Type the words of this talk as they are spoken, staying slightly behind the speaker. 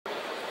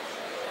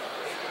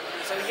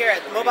So here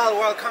at Mobile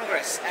World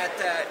Congress at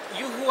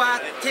Yuhua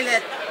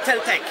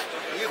Teltech.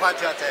 Yuhua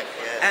Teltech,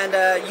 yes. And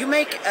you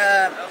make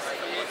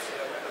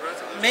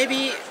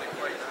maybe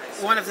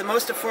one of the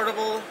most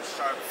affordable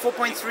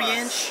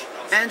 4.3-inch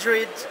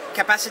Android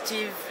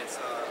capacitive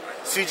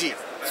 3G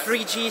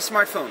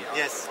smartphone.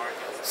 Yes.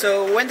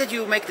 So when did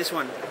you make this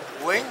one?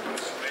 When?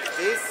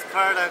 This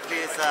product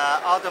is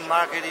out of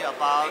market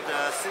about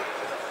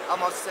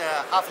almost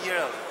half a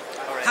year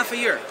already. Half a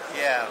year?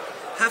 Yeah.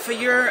 Half a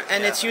year,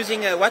 and it's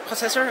using what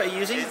processor are you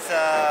using? It's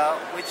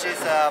which is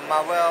a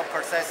Marvell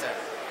processor.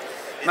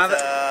 It's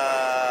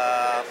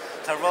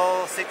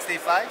Droid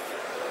 65.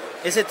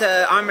 Is it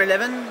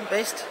ARM11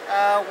 based?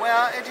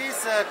 Well, it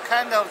is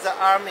kind of the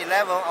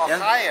ARM11 or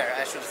higher,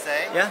 I should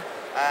say. Yeah.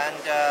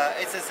 And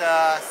it is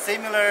a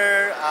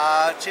similar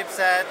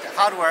chipset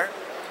hardware.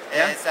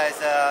 Yeah. It's as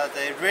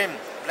the RIM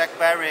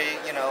BlackBerry,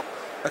 you know.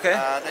 Okay.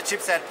 The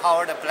chipset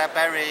powered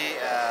BlackBerry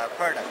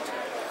product.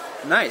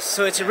 Nice.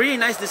 So it's a really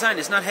nice design.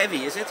 It's not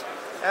heavy, is it?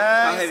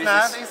 It's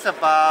not. It's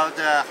about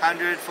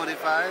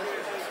 145.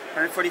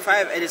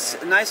 145. It is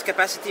a nice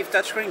capacitive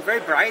touchscreen, very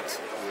bright.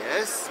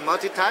 Yes,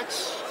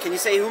 multi-touch. Can you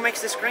say who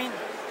makes the screen?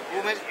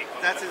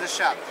 That is a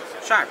Sharp.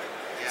 Sharp.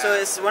 Yeah. So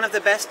it's one of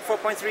the best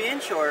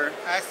 4.3-inch, or?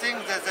 I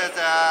think that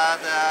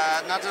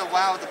not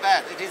one of the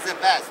best. It is the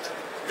best.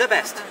 The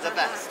best. The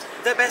best.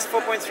 The best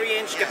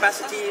 4.3-inch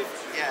capacitive.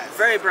 Yes.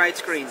 Very bright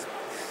screen.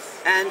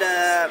 And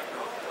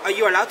are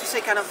you allowed to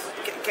say kind of?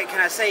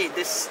 Can I say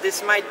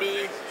this might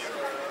be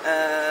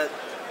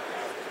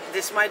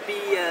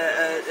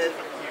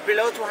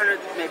below $200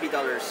 maybe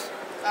dollars?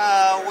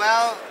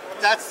 Well,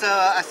 that's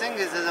I think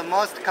is the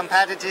most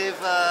competitive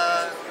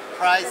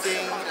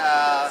pricing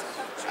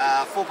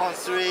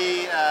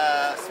 4.3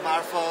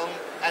 smartphone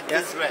at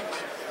this range.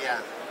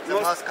 Yeah, the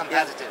most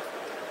competitive.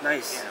 Yeah.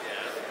 Nice.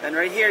 Yeah. And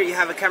right here you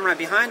have a camera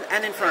behind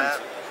and in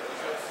front,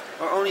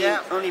 or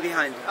only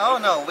behind? Oh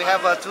no, we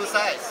have two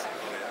sides.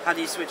 How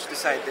do you switch the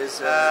side?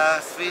 There's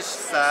switch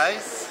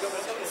sides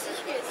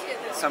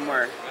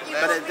somewhere,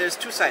 but there's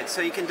two sides,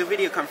 so you can do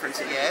video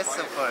conferencing. Yes,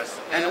 of course.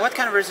 And what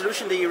kind of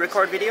resolution do you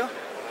record video?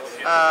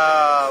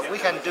 We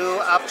can do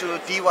up to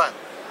D1.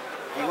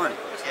 D1.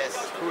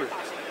 Yes. Cool.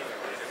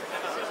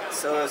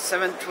 So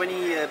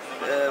 720,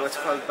 what's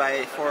it called,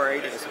 by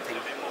 480 or something.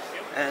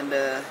 And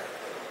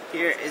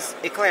here is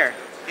Eclair.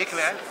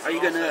 Eclair. Are you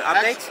going to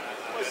update?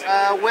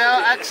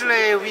 Well,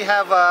 actually, we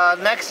have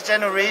next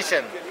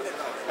generation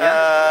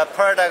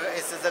product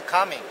is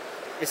coming.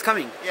 It's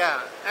coming.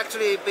 Yeah,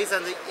 actually, based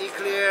on the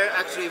Eclair,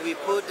 actually we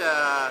put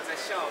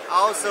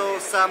also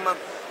some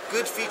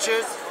good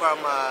features from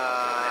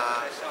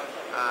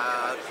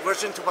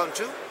version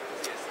 2.2,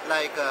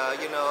 like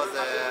you know,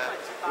 the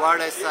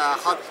wireless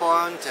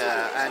hotpoint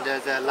and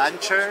the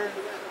launcher,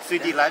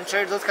 3D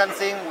launcher, those kind of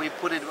things. We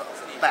put it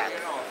back,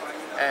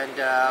 and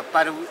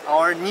but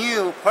our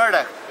new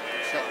product,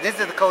 this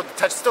is called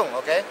Touchstone.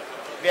 Okay,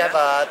 we have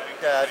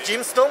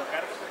Gemstone,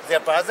 their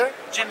brother.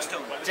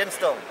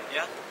 Gemstone.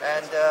 Yeah.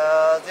 And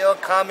they are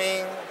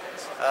coming,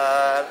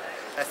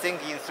 I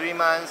think in 3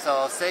 months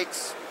or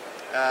 6.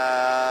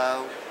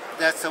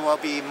 That will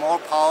be more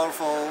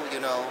powerful, you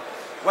know.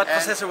 What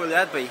processor will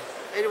that be?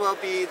 It will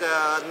be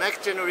the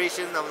next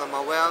generation of the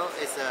Marvell.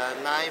 It's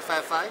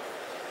 955.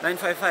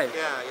 955.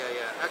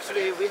 Yeah.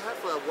 Actually, we have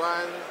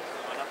one.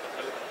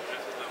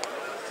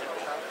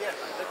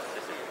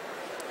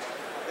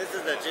 This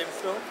is the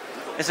Gemstone.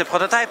 It's a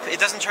prototype. It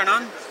doesn't turn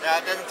on. No,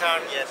 it doesn't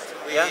turn yet.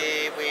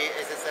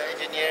 It's an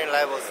engineering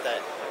level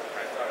style.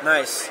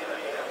 Nice.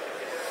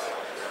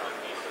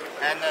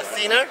 And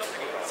thinner.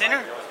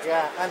 Thinner?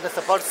 Yeah, and the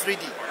support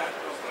 3D.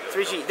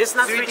 3G. This is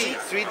not 3G.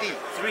 3D.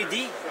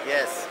 3D?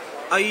 Yes.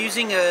 Are you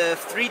using a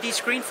 3D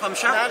screen from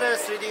Sharp? Not a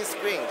 3D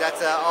screen.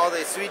 That's all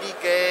the 3D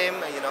game,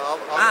 you know,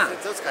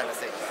 those kind of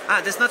things.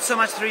 There's not so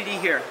much 3D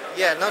here.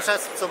 Yeah, not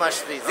just so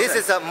much 3D. This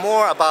is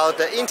more about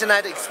the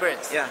internet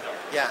experience. Yeah.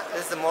 Yeah,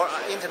 this is more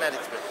internet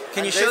experience.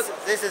 Can you show?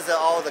 This is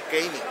all the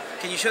gaming.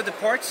 Can you show the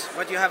ports?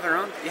 What do you have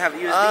around? You have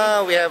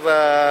USB? We have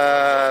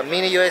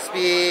mini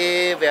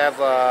USB. We have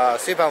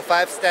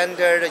 3.5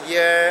 standard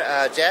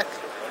ear jack,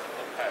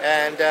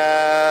 and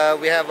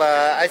we have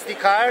SD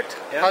card,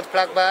 how to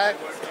plug back,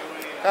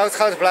 how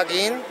to plug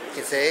in.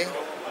 You see?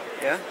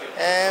 Yeah.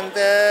 And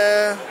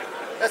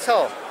that's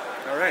all.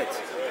 All right.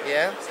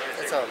 Yeah,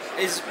 that's all.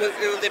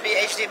 Will there be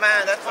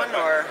HDMI on that one,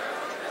 or?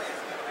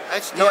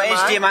 HDMI? No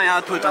HDMI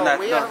output on that.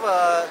 We have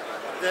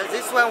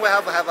this one. We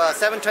have a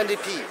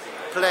 720p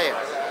player,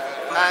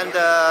 and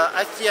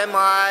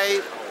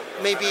HDMI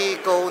maybe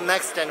go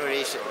next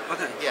generation.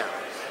 Okay. Yeah.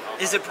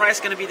 Is the price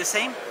going to be the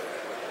same?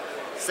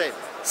 Same.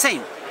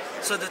 Same.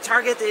 So the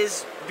target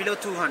is below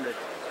 200.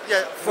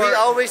 Yeah. We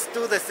always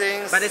do the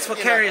things. But it's for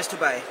carriers to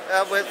buy.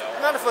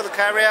 Not for the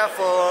carrier.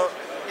 For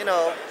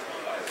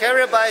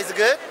carrier buy is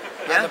good.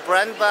 Yeah. And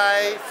brand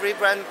buy, free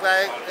brand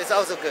buy is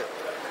also good.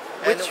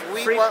 Which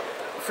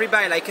free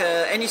buy, like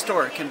any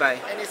store can buy.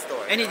 Any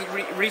store. Any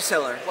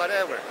reseller.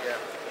 Whatever. Yeah.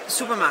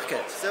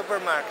 Supermarket.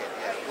 Supermarket.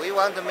 Yeah. We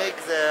want to make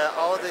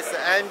all this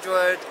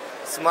Android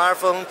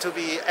smartphone to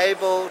be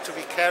able to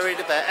be carried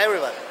by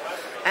everyone.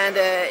 And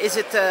is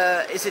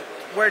it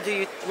where do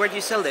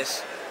you sell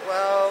this?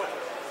 Well,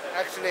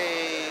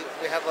 actually,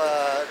 we have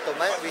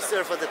we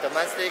serve for the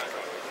domestic,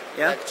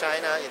 like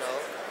China, you know.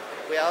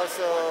 We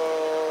also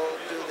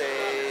do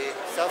the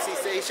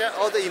Southeast Asia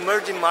or the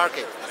emerging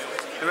market.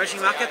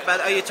 Emerging market,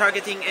 but are you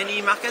targeting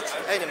any market?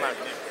 Any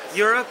market.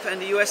 Europe and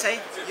the USA?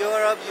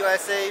 Europe,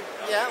 USA,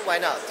 yeah, why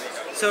not?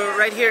 So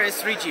right here is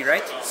 3G,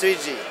 right?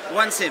 3G.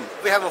 One SIM.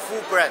 We have a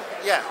full brand,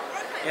 yeah.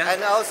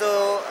 And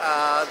also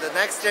the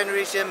next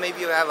generation,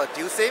 maybe you have a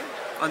dual SIM.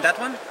 On that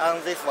one?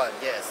 On this one,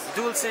 yes.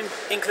 Dual SIM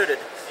included.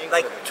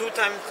 Like 2x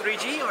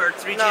 3G or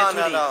 3G and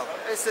 2D? No.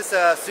 It's just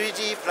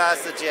 3G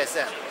plus the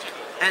GSM.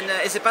 And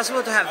is it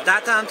possible to have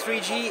data on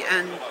 3G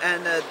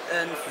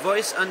and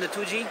voice on the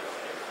 2G?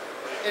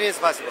 It is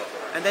possible.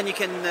 And then you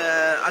can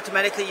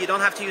automatically, you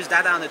don't have to use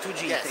data on the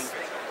 2G thing.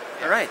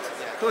 All right.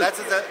 Yeah. Cool. That's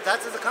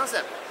the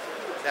concept.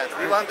 That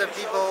we want the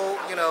people,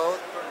 you know,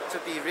 to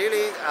be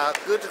really a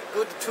good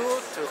tool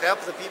to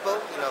help the people,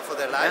 you know, for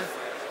their life,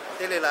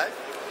 daily life,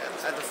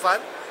 and fun.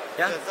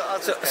 Yeah.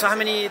 So how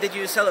many did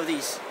you sell of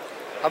these?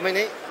 How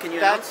many? Can you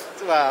announce?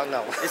 Well,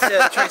 no. It's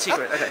a trade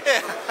secret.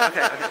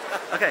 Okay.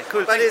 Okay.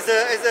 Cool. But it's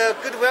a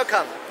good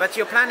welcome. But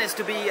your plan is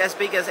to be as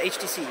big as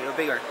HTC or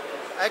bigger.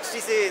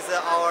 HTC is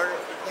our,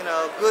 you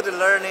know, good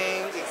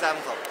learning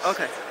example.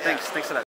 Okay. Thanks. Thanks a lot.